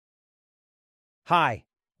Hi,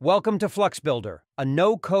 welcome to FluxBuilder, a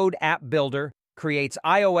no-code app builder creates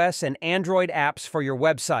iOS and Android apps for your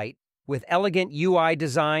website with elegant UI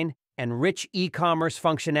design and rich e-commerce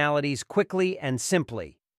functionalities quickly and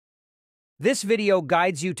simply. This video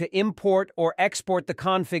guides you to import or export the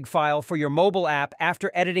config file for your mobile app after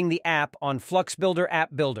editing the app on FluxBuilder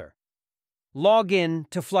App Builder. Log in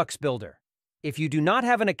to FluxBuilder. If you do not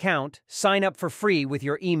have an account, sign up for free with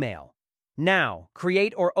your email. Now,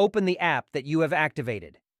 create or open the app that you have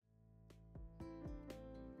activated.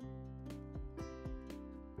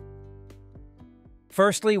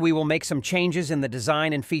 Firstly, we will make some changes in the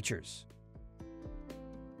design and features.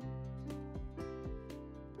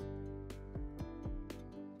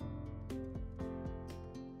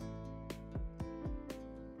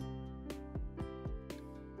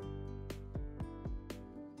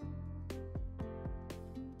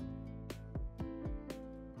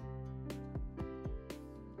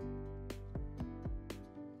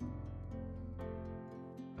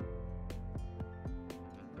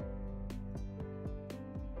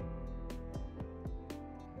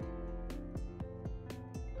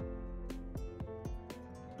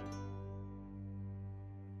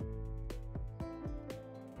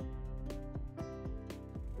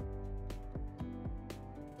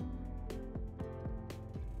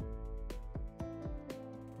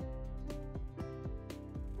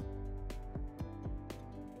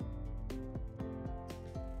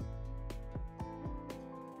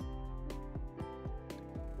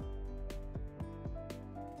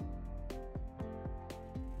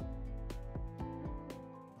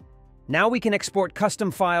 Now we can export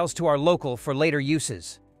custom files to our local for later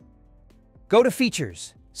uses. Go to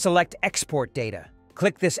Features, select Export Data.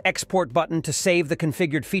 Click this Export button to save the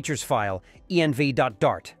configured features file,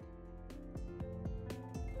 env.dart.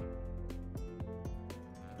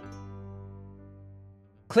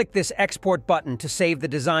 Click this Export button to save the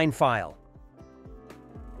design file.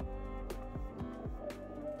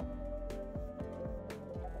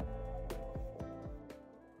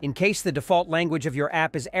 In case the default language of your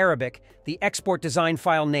app is Arabic, the export design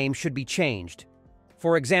file name should be changed.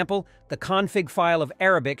 For example, the config file of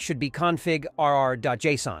Arabic should be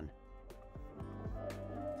config.rr.json.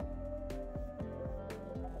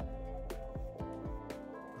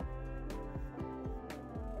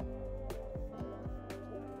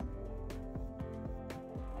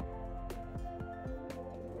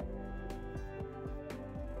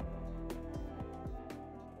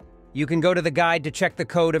 You can go to the guide to check the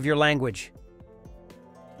code of your language.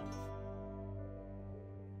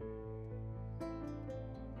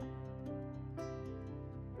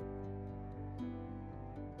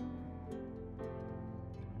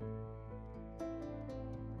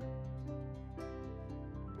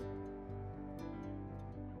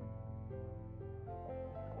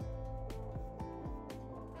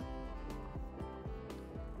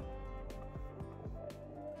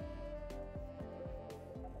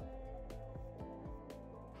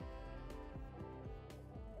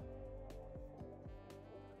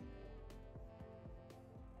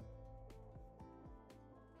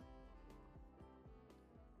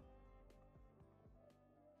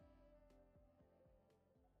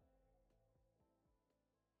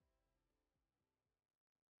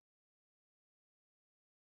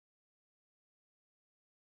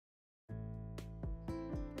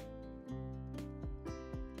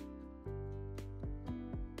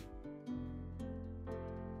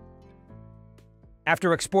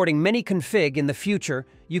 After exporting many config in the future,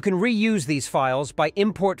 you can reuse these files by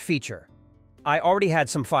import feature. I already had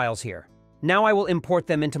some files here. Now I will import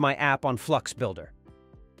them into my app on FluxBuilder.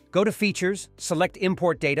 Go to Features, select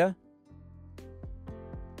Import Data.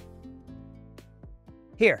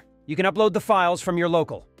 Here, you can upload the files from your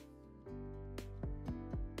local.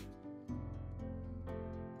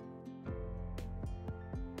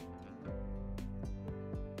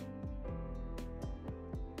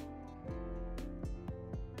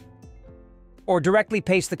 Or directly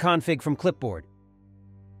paste the config from clipboard.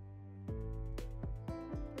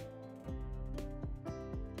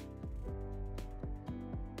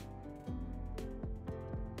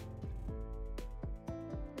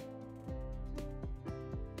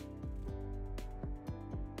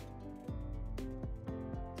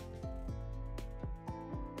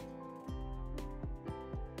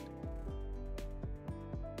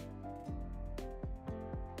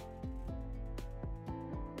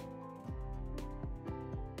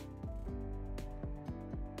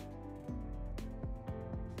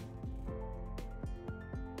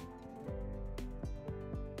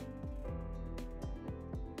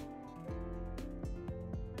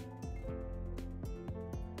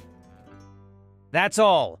 That's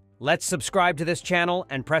all. Let's subscribe to this channel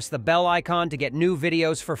and press the bell icon to get new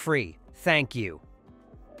videos for free. Thank you.